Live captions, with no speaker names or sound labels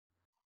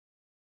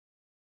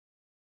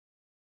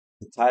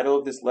The title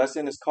of this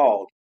lesson is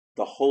called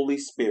The Holy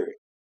Spirit.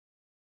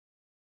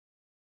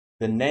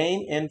 The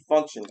name and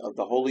function of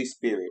the Holy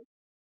Spirit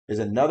is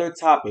another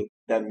topic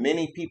that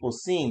many people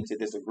seem to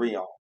disagree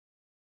on.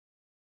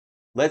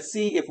 Let's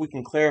see if we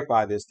can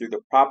clarify this through the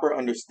proper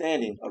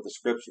understanding of the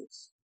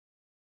scriptures.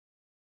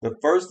 The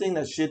first thing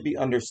that should be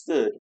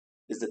understood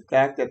is the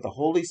fact that the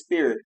Holy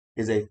Spirit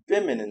is a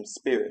feminine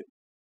spirit.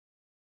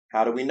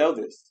 How do we know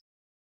this?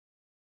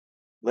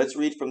 Let's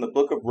read from the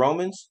book of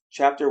Romans,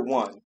 chapter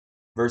 1,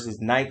 verses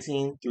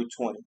 19 through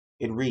 20.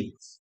 It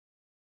reads,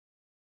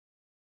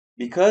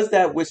 "Because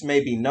that which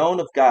may be known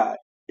of God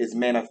is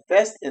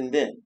manifest in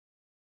them,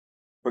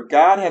 for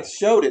God hath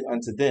showed it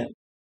unto them.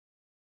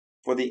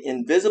 For the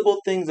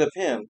invisible things of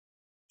him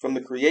from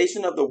the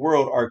creation of the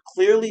world are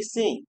clearly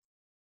seen,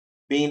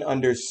 being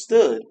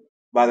understood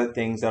by the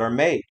things that are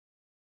made,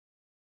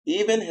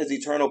 even his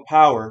eternal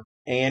power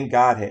and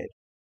Godhead,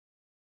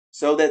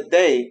 so that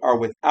they are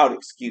without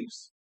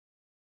excuse."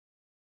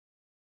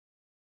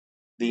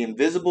 The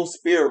invisible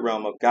spirit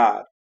realm of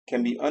God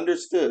can be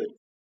understood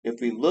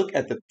if we look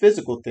at the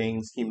physical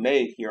things he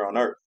made here on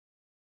earth.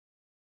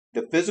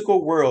 The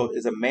physical world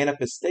is a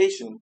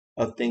manifestation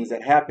of things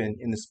that happen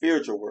in the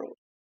spiritual world.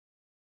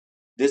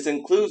 This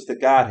includes the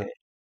Godhead.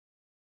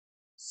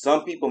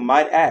 Some people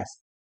might ask,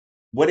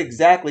 what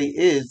exactly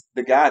is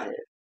the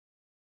Godhead?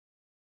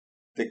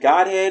 The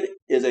Godhead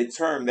is a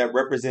term that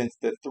represents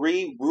the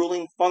three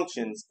ruling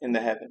functions in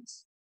the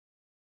heavens.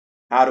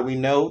 How do we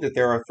know that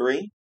there are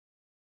three?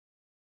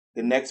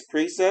 The next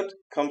precept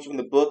comes from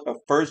the book of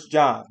 1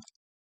 John,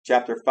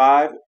 chapter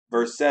 5,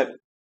 verse 7.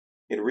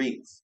 It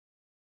reads,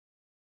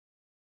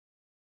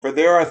 "For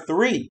there are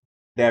three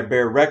that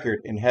bear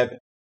record in heaven,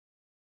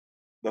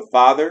 the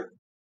Father,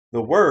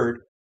 the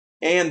Word,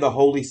 and the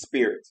Holy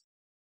Spirit,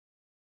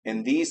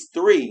 and these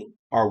three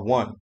are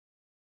one."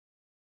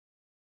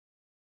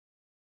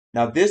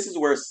 Now, this is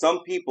where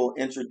some people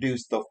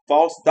introduce the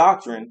false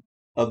doctrine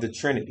of the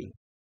Trinity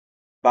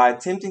by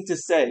attempting to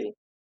say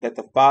that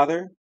the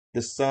Father,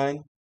 the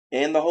Son,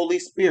 and the Holy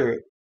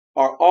Spirit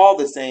are all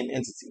the same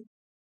entity.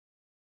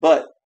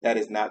 But that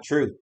is not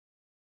true.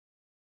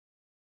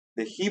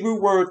 The Hebrew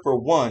word for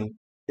one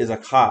is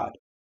echad.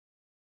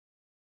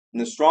 In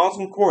the Strong's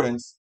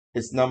Concordance,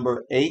 it's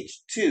number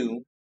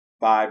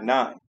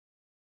H259,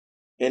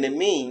 and it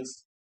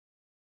means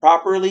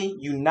properly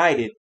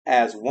united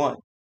as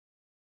one.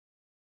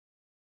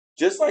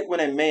 Just like when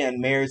a man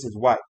marries his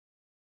wife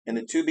and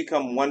the two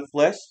become one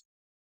flesh,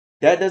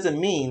 that doesn't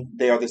mean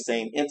they are the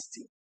same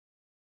entity.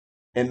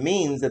 It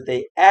means that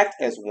they act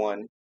as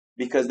one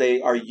because they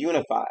are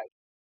unified.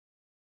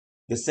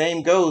 The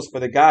same goes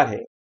for the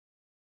Godhead.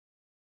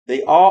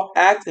 They all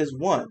act as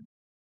one,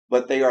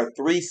 but they are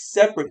three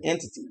separate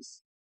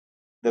entities.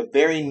 The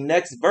very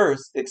next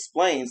verse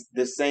explains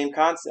this same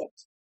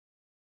concept.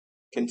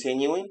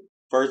 Continuing,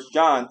 1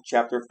 John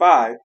chapter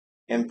 5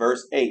 and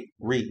verse 8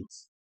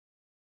 reads,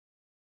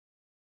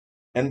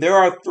 "And there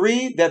are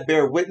three that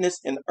bear witness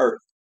in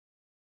earth,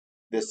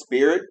 the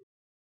Spirit,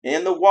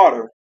 and the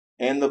water,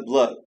 and the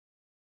blood.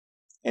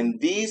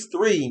 And these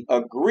three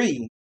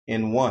agree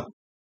in one."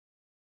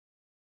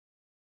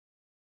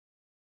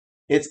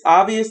 It's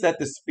obvious that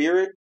the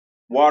Spirit,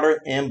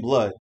 water, and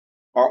blood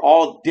are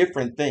all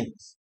different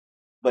things,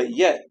 but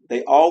yet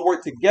they all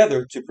work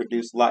together to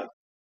produce life.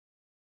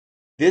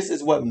 This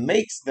is what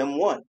makes them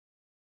one.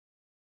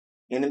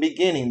 In the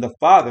beginning, the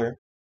Father,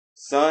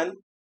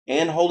 Son,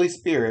 and Holy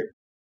Spirit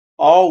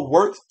all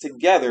worked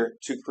together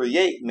to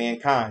create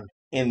mankind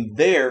in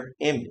their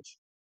image.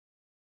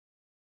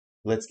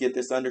 Let's get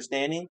this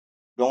understanding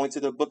going to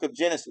the book of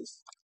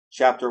Genesis,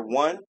 chapter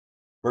 1,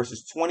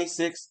 verses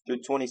 26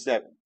 through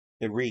 27.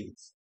 It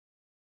reads,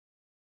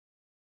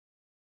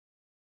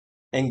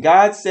 "And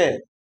God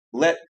said,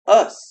 Let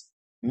us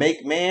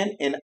make man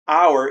in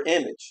our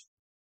image,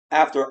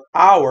 after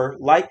our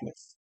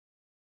likeness,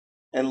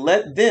 and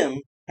let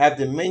them have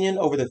dominion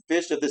over the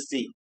fish of the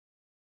sea,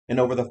 and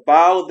over the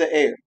fowl of the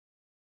air,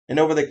 and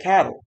over the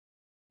cattle,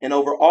 and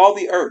over all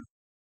the earth,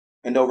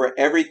 and over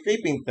every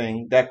creeping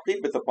thing that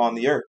creepeth upon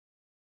the earth."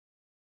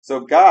 So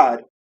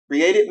God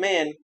created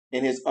man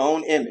in his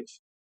own image.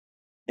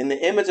 In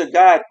the image of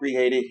God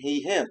created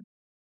he him.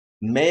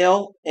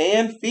 Male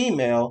and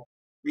female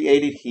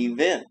created he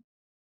them.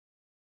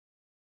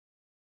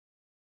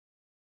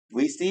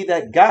 We see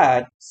that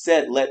God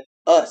said, "Let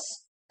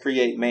us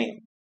create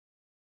man."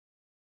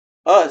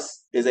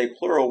 Us is a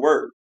plural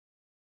word.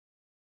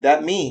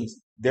 That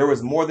means there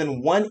was more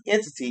than one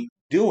entity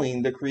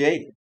doing the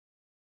creating.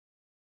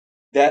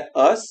 That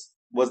us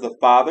was the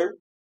Father,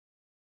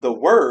 the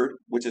Word,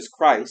 which is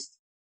Christ,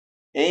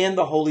 and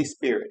the Holy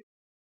Spirit.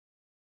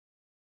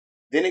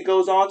 Then it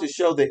goes on to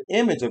show the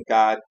image of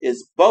God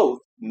is both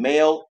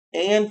male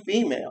and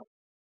female.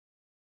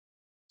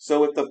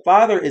 So if the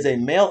Father is a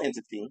male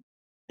entity,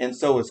 and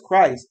so is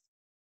Christ,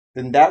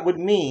 then that would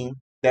mean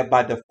that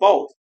by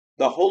default,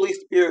 the Holy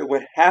Spirit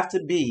would have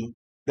to be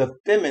the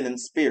feminine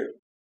spirit.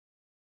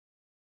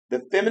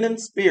 The feminine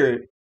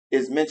spirit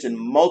is mentioned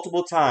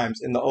multiple times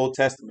in the Old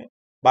Testament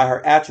by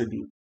her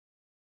attribute,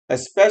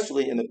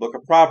 especially in the book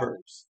of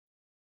Proverbs.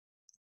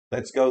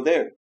 Let's go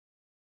there.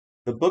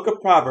 The book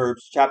of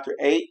Proverbs, chapter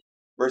 8,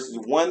 verses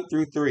 1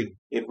 through 3,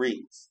 it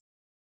reads,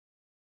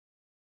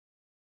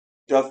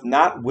 "Doth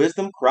not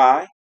wisdom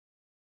cry,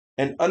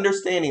 and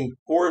understanding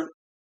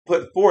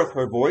put forth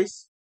her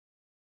voice?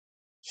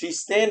 She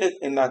standeth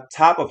in the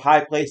top of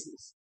high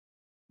places,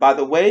 by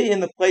the way in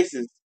the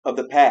places of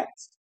the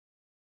paths.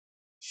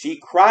 She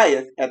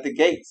crieth at the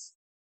gates,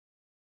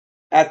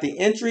 at the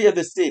entry of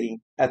the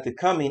city, at the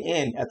coming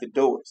in at the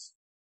doors."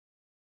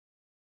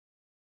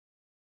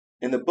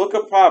 In the book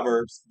of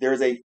Proverbs, there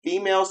is a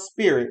female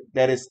spirit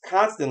that is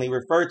constantly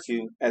referred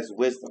to as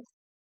wisdom.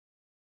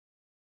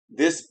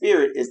 This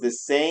spirit is the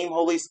same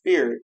Holy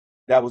Spirit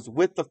that was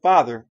with the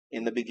Father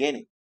in the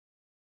beginning.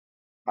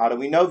 How do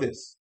we know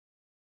this?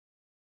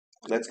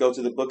 Let's go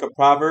to the book of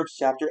Proverbs,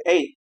 chapter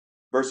 8,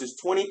 verses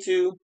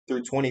 22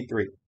 through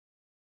 23.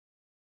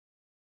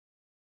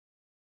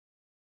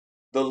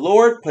 "The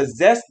Lord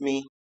possessed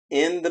me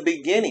in the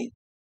beginning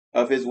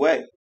of his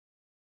way,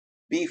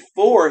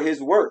 before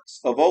his works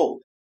of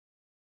old.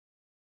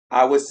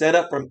 I was set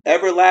up from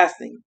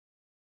everlasting,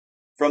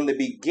 from the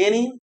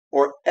beginning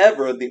or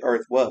ever the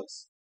earth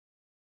was."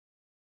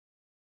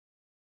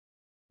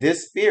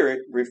 This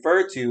spirit,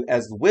 referred to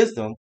as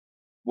wisdom,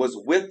 was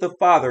with the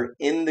Father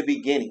in the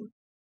beginning,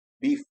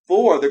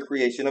 before the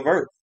creation of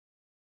earth.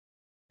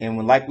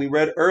 And like we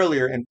read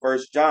earlier in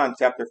 1 John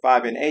chapter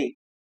 5 and 8,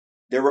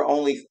 there were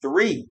only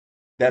 3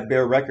 that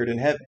bear record in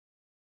heaven.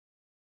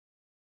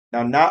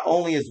 Now, not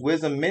only is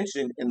wisdom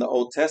mentioned in the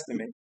Old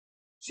Testament,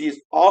 she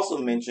is also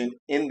mentioned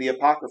in the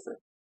Apocrypha.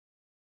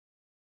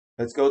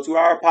 Let's go to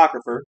our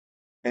Apocrypha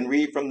and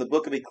read from the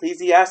book of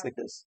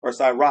Ecclesiasticus, or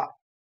Sirach,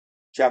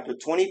 chapter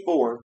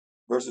 24,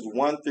 verses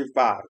 1 through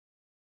 5.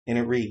 And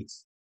it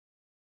reads,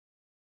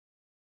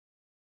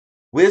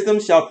 "Wisdom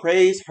shall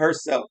praise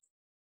herself,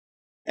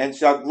 and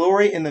shall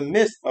glory in the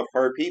midst of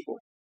her people.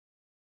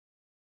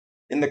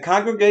 In the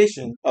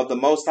congregation of the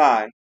Most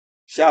High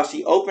shall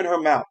she open her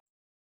mouth,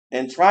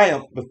 and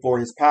triumph before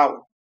his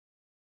power.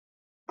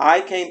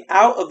 I came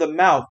out of the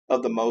mouth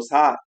of the Most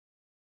High,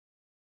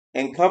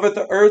 and covered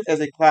the earth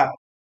as a cloud.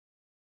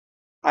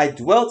 I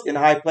dwelt in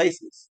high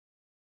places,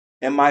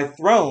 and my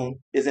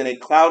throne is in a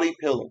cloudy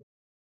pillar.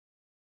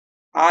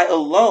 I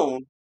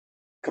alone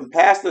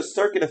compassed the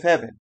circuit of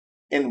heaven,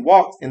 and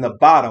walked in the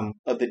bottom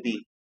of the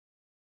deep."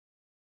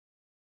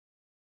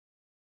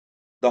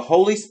 The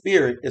Holy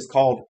Spirit is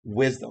called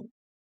wisdom,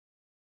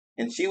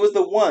 and she was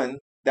the one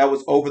that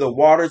was over the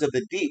waters of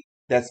the deep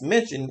that's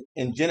mentioned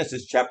in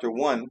Genesis chapter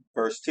 1,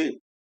 verse 2.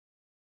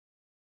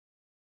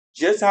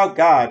 Just how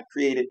God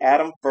created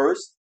Adam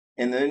first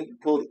and then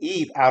pulled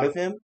Eve out of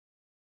him,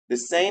 the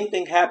same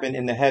thing happened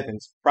in the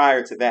heavens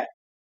prior to that.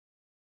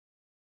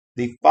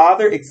 The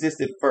Father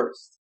existed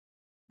first.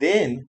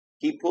 Then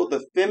he pulled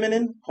the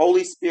feminine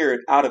Holy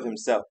Spirit out of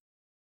himself.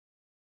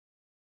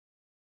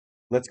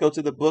 Let's go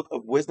to the book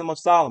of Wisdom of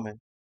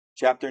Solomon,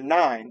 chapter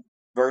 9,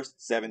 verse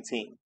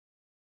 17.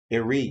 It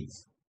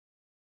reads,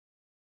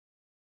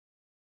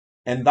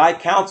 "And thy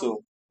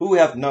counsel who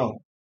hath known,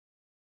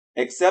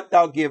 except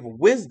thou give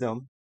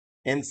wisdom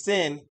and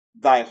send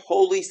thy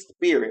Holy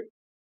Spirit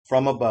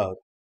from above."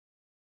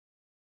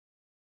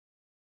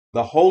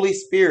 The Holy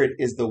Spirit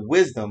is the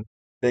wisdom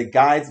that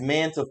guides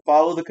man to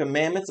follow the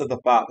commandments of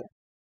the Father.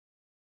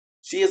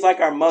 She is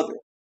like our mother.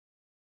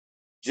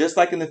 Just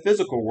like in the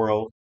physical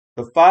world,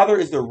 the father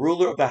is the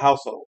ruler of the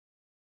household,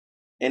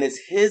 and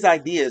it's his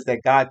ideas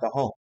that guide the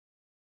home.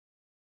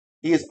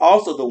 He is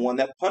also the one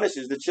that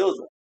punishes the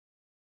children.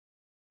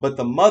 But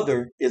the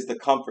mother is the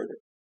comforter.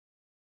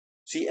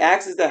 She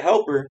acts as the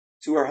helper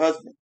to her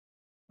husband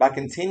by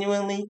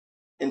continually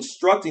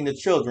instructing the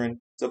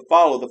children to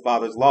follow the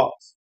father's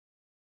laws.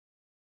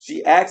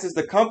 She acts as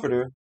the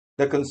comforter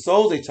that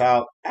consoles a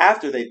child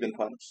after they've been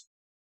punished.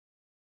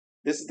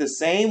 This is the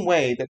same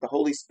way that the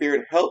Holy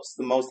Spirit helps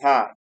the Most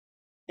High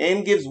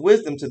and gives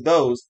wisdom to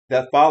those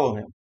that follow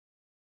him.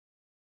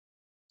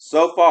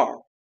 So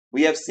far,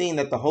 we have seen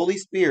that the Holy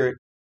Spirit,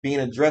 being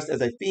addressed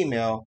as a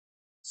female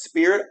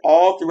spirit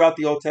all throughout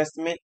the Old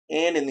Testament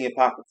and in the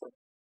Apocrypha.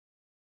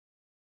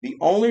 The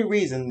only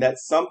reason that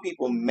some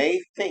people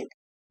may think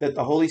that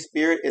the Holy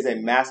Spirit is a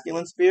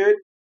masculine spirit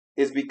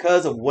is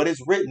because of what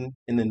is written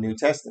in the New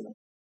Testament.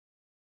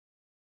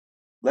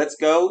 Let's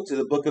go to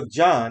the book of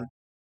John,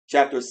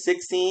 chapter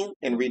 16,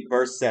 and read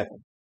verse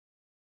 7.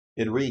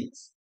 It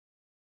reads,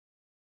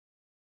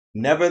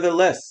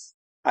 "Nevertheless,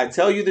 I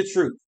tell you the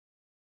truth.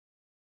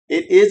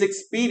 It is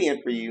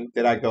expedient for you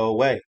that I go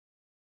away.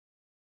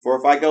 For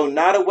if I go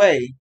not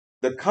away,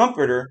 the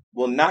Comforter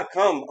will not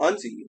come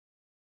unto you.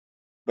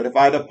 But if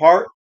I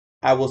depart,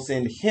 I will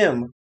send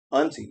him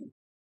unto you."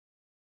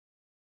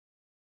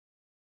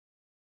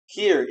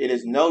 Here it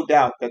is no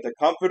doubt that the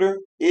Comforter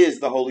is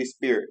the Holy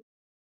Spirit,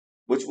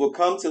 which will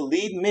come to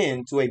lead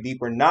men to a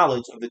deeper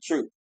knowledge of the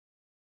truth.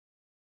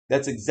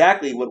 That's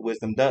exactly what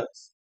wisdom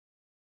does.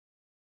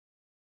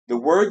 The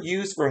word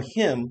used for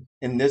him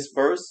in this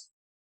verse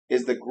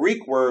is the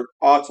Greek word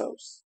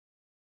autos.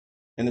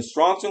 In the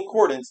Strong's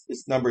Concordance,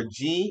 it's number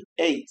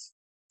G8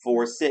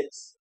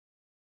 4:6.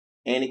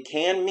 And it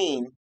can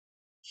mean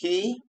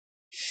he,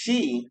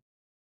 she,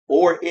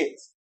 or it.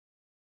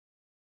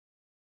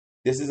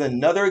 This is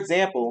another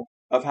example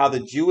of how the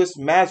Jewish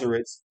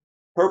Masoretes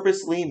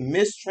purposely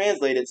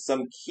mistranslated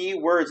some key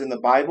words in the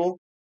Bible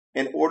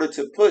in order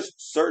to push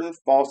certain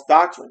false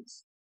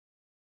doctrines.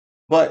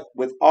 But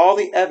with all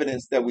the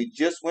evidence that we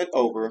just went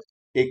over,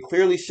 it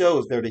clearly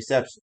shows their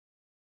deception.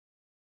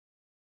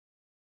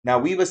 Now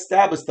we've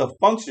established the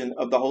function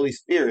of the Holy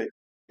Spirit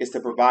is to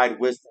provide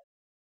wisdom,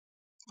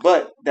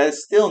 but that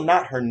is still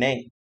not her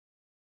name.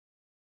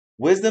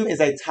 Wisdom is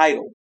a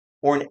title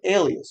or an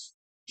alias,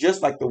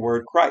 just like the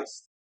word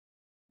Christ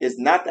is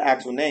not the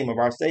actual name of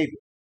our Savior.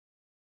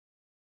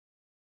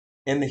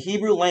 In the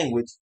Hebrew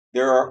language,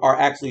 there are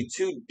actually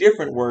two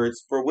different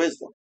words for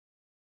wisdom.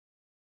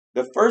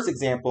 The first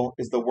example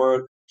is the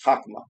word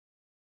chakma.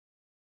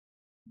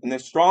 In the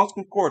Strong's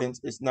Concordance,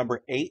 it's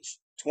number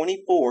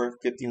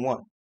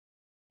H2451.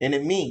 And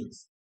it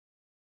means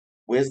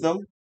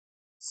wisdom,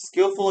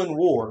 skillful in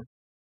war,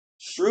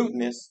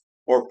 shrewdness,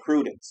 or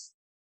prudence.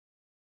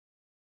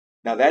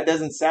 Now that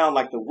doesn't sound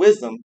like the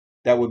wisdom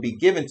that would be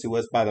given to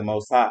us by the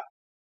Most High.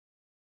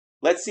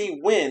 Let's see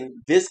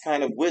when this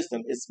kind of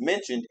wisdom is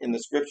mentioned in the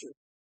scripture.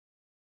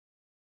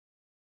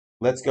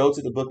 Let's go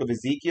to the book of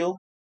Ezekiel,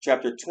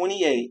 chapter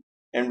 28,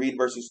 and read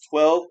verses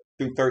 12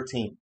 through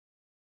 13.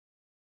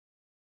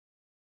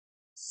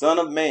 Son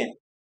of man,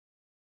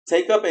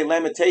 take up a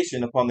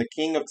lamentation upon the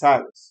king of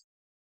Tyrus,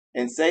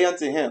 and say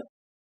unto him,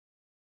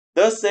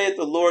 Thus saith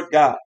the Lord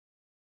God,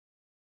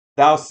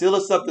 Thou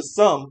sealest up the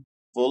sum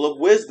full of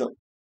wisdom,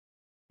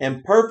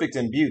 and perfect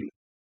in beauty.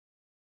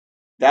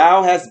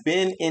 Thou hast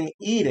been in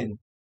Eden,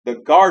 the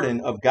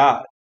garden of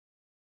God.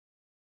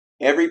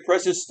 Every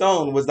precious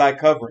stone was thy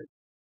covering,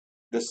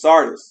 the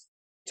sardius,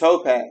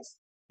 topaz,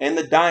 and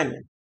the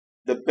diamond,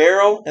 the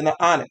beryl and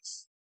the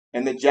onyx,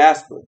 and the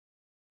jasper,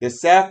 the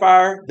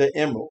sapphire, the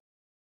emerald,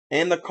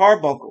 and the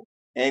carbuncle,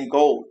 and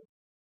gold.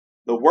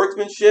 The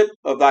workmanship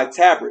of thy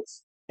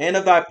tabrets and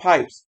of thy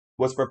pipes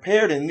was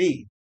prepared in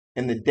thee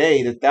in the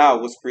day that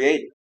thou wast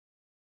created.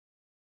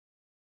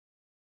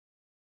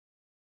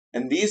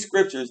 In these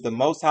scriptures, the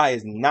Most High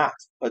is not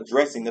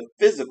addressing the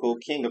physical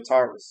king of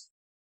Tyrus,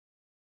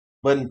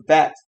 but in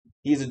fact,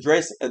 he is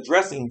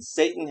addressing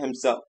Satan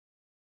himself.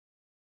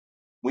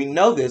 We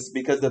know this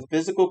because the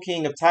physical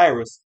king of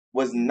Tyrus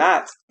was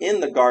not in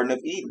the Garden of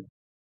Eden.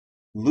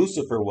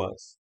 Lucifer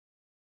was.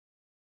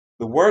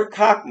 The word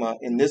chakma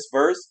in this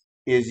verse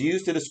is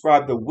used to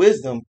describe the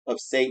wisdom of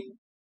Satan.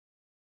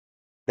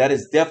 That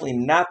is definitely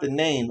not the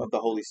name of the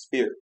Holy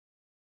Spirit.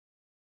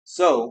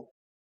 So,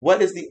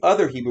 what is the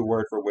other Hebrew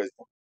word for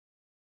wisdom?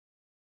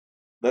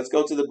 Let's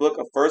go to the book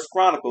of 1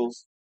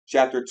 Chronicles,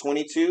 chapter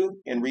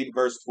 22, and read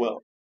verse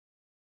 12.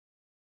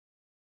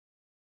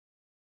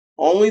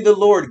 Only the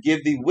Lord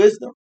give thee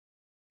wisdom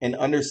and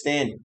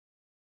understanding,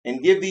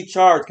 and give thee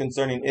charge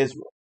concerning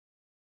Israel,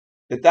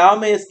 that thou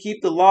mayest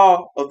keep the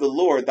law of the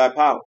Lord thy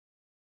power.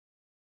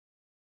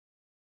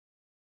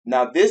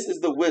 Now this is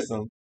the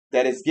wisdom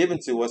that is given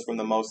to us from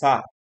the Most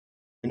High,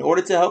 in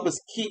order to help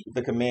us keep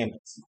the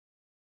commandments.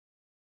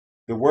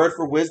 The word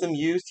for wisdom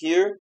used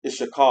here is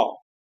shakal.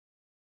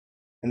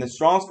 In the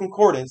Strong's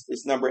Concordance,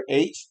 it's number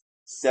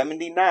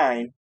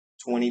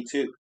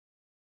H7922.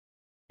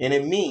 And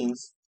it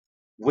means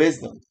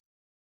wisdom,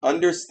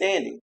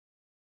 understanding,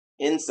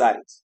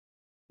 insight,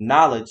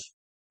 knowledge,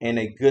 and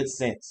a good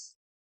sense.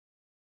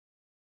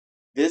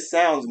 This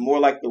sounds more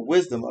like the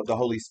wisdom of the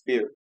Holy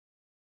Spirit,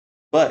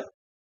 but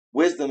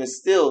wisdom is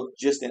still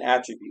just an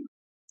attribute.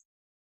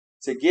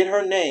 To get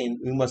her name,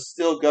 we must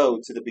still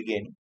go to the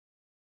beginning.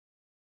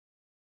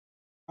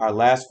 Our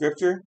last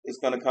scripture is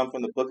going to come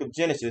from the book of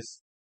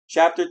Genesis,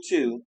 chapter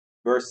 2,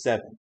 verse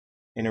 7,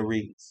 and it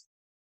reads,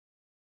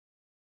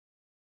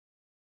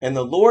 And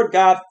the Lord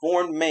God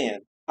formed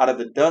man out of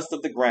the dust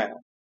of the ground,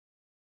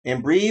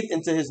 and breathed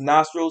into his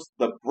nostrils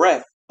the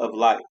breath of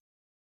life,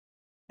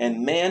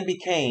 and man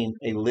became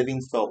a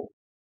living soul.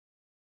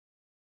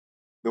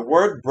 The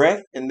word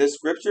breath in this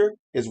scripture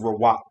is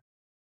ruach,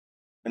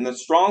 and the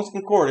Strong's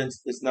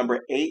Concordance is number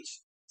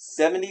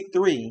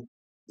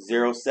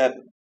H7307,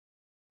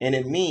 and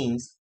it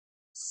means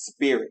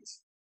spirit,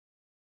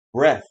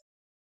 breath,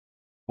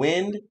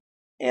 wind,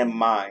 and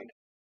mind.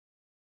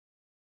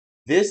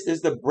 This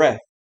is the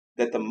breath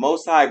that the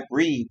Most High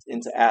breathed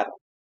into Adam.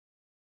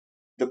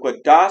 The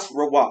Quadash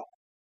Ruach,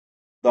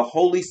 the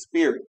Holy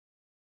Spirit,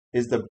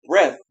 is the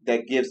breath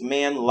that gives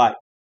man life.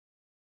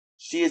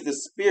 She is the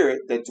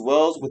spirit that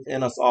dwells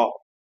within us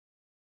all,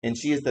 and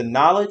she is the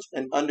knowledge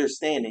and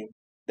understanding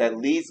that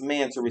leads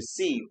man to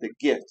receive the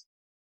gift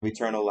of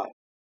eternal life.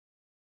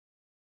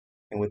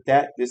 And with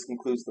that, this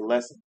concludes the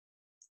lesson.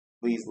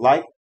 Please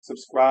like,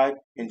 subscribe,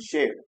 and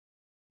share.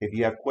 If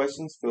you have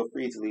questions, feel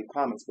free to leave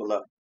comments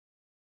below.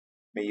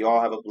 May you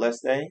all have a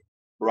blessed day.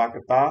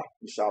 Barakatah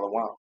and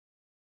Shalom.